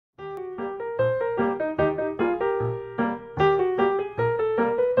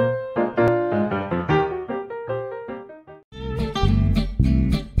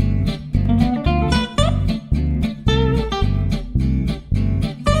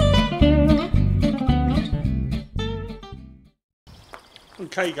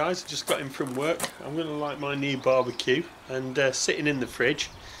Okay guys, I just got in from work. I'm going to light my new barbecue, and sitting in the fridge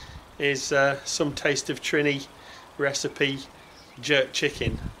is some Taste of Trini recipe jerk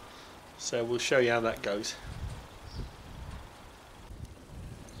chicken. So we'll show you how that goes.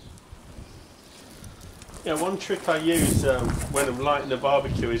 Yeah, one trick I use when I'm lighting the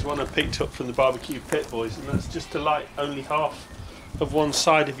barbecue is one I picked up from the BBQ Pit Boys, and that's just to light only half of one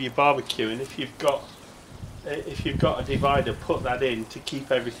side of your barbecue. And if you've got a divider, put that in to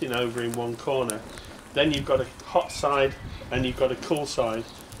keep everything over in one corner. Then you've got a hot side and you've got a cool side,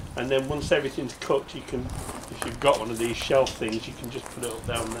 and then once everything's cooked, you can, if you've got one of these shelf things, you can just put it up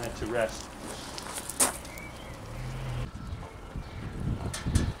down there to rest.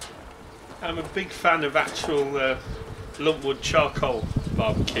 I'm a big fan of actual lumpwood charcoal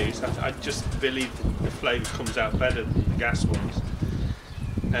barbecues. I just believe the flavour comes out better than the gas ones,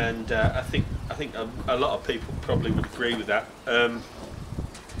 and I think a lot of people probably would agree with that.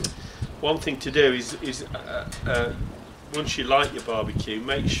 One thing to do is once you light your barbecue,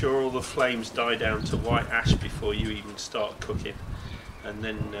 make sure all the flames die down to white ash before you even start cooking, and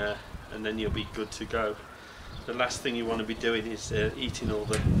then you'll be good to go. The last thing you want to be doing is eating all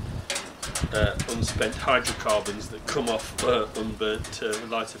the unspent hydrocarbons that come off unburnt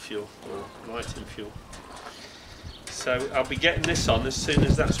lighter fuel or lighting fuel. So I'll be getting this on as soon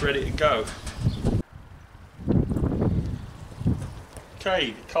as that's ready to go.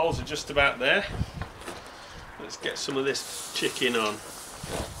 Okay, the coals are just about there. Let's get some of this chicken on.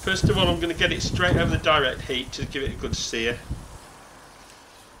 First of all, I'm going to get it straight over the direct heat to give it a good sear.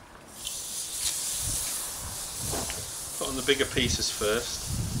 Put on the bigger pieces first.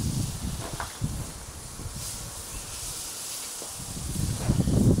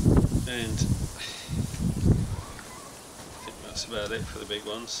 And I think that's about it for the big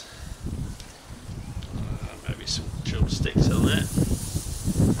ones. Maybe some drumsticks on there.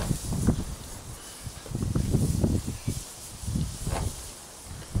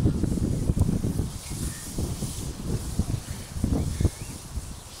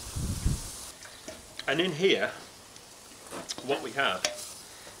 And in here, what we have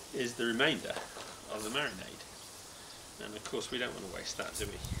is the remainder of the marinade. And of course we don't want to waste that, do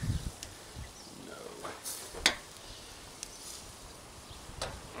we?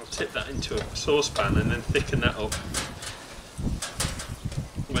 I'll tip that into a saucepan and then thicken that up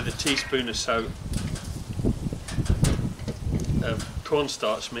with a teaspoon or so of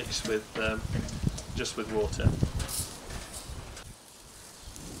cornstarch mixed with just with water.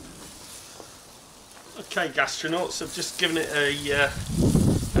 Okay, gastronauts, I've just given it a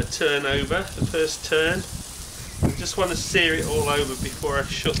turn over, the first turn. I just want to sear it all over before I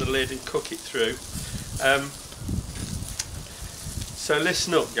shut the lid and cook it through. So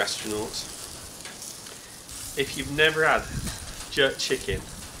listen up, gastronauts. If you've never had jerk chicken,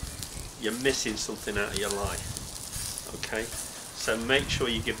 you're missing something out of your life. Okay, so make sure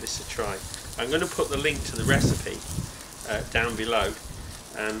you give this a try. I'm going to put the link to the recipe down below,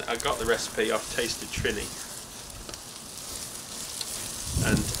 and I got the recipe off Taste of Trini,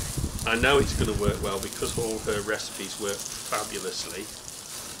 and I know it's going to work well because all her recipes work fabulously,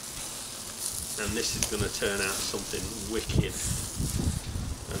 and this is going to turn out something wicked,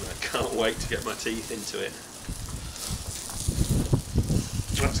 and I can't wait to get my teeth into it.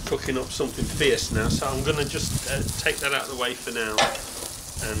 That's cooking up something fierce now, so I'm going to just take that out of the way for now,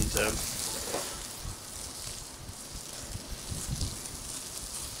 and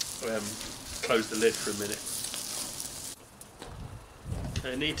close the lid for a minute.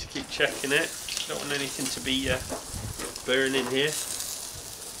 Okay, I need to keep checking it. Don't want anything to be burning here.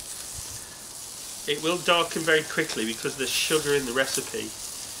 It will darken very quickly because there's sugar in the recipe,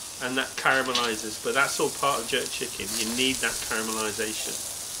 and that caramelizes, but that's all part of jerk chicken. You need that caramelization.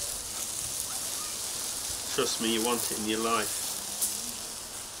 Trust me, you want it in your life.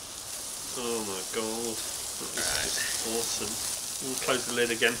 Oh my god, that is just awesome. We'll close the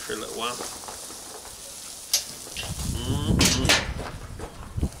lid again for a little while.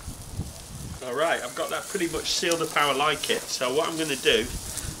 Alright, I've got that pretty much sealed up how I like it. So what I'm going to do,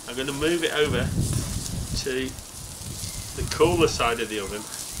 I'm going to move it over to the cooler side of the oven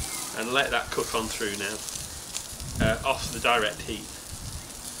and let that cook on through now, off the direct heat.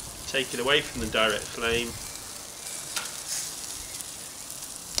 Take it away from the direct flame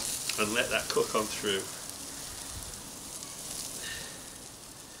and let that cook on through.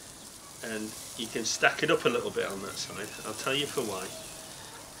 And you can stack it up a little bit on that side. I'll tell you for why.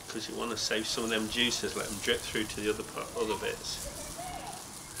 Because you want to save some of them juices, let them drip through to the other bits.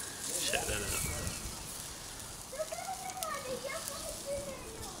 Check that out.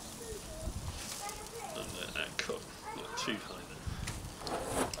 And let that cook, not too high there.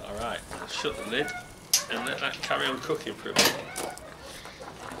 shut the lid and let that carry on cooking for a bit.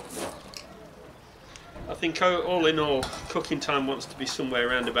 I think all in all, cooking time wants to be somewhere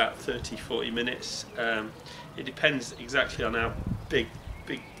around about 30-40 minutes. It depends exactly on how big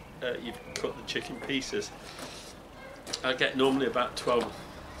you've cut the chicken pieces. I get normally about 12,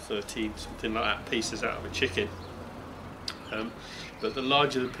 13, something like that, pieces out of a chicken. But the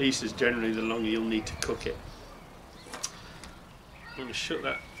larger the pieces, generally the longer you'll need to cook it. I'm going to shut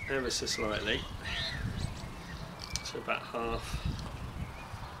that ever so slightly, so about half,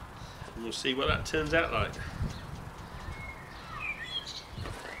 and we'll see what that turns out like.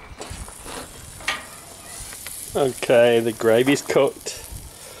 Okay, the gravy's cooked,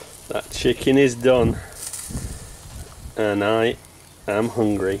 that chicken is done, and I am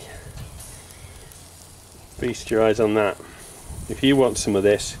hungry. Feast your eyes on that. If you want some of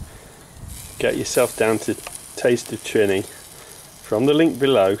this, get yourself down to Taste of Trini from the link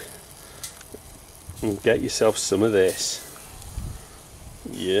below and get yourself some of this.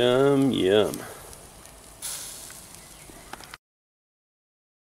 Yum yum.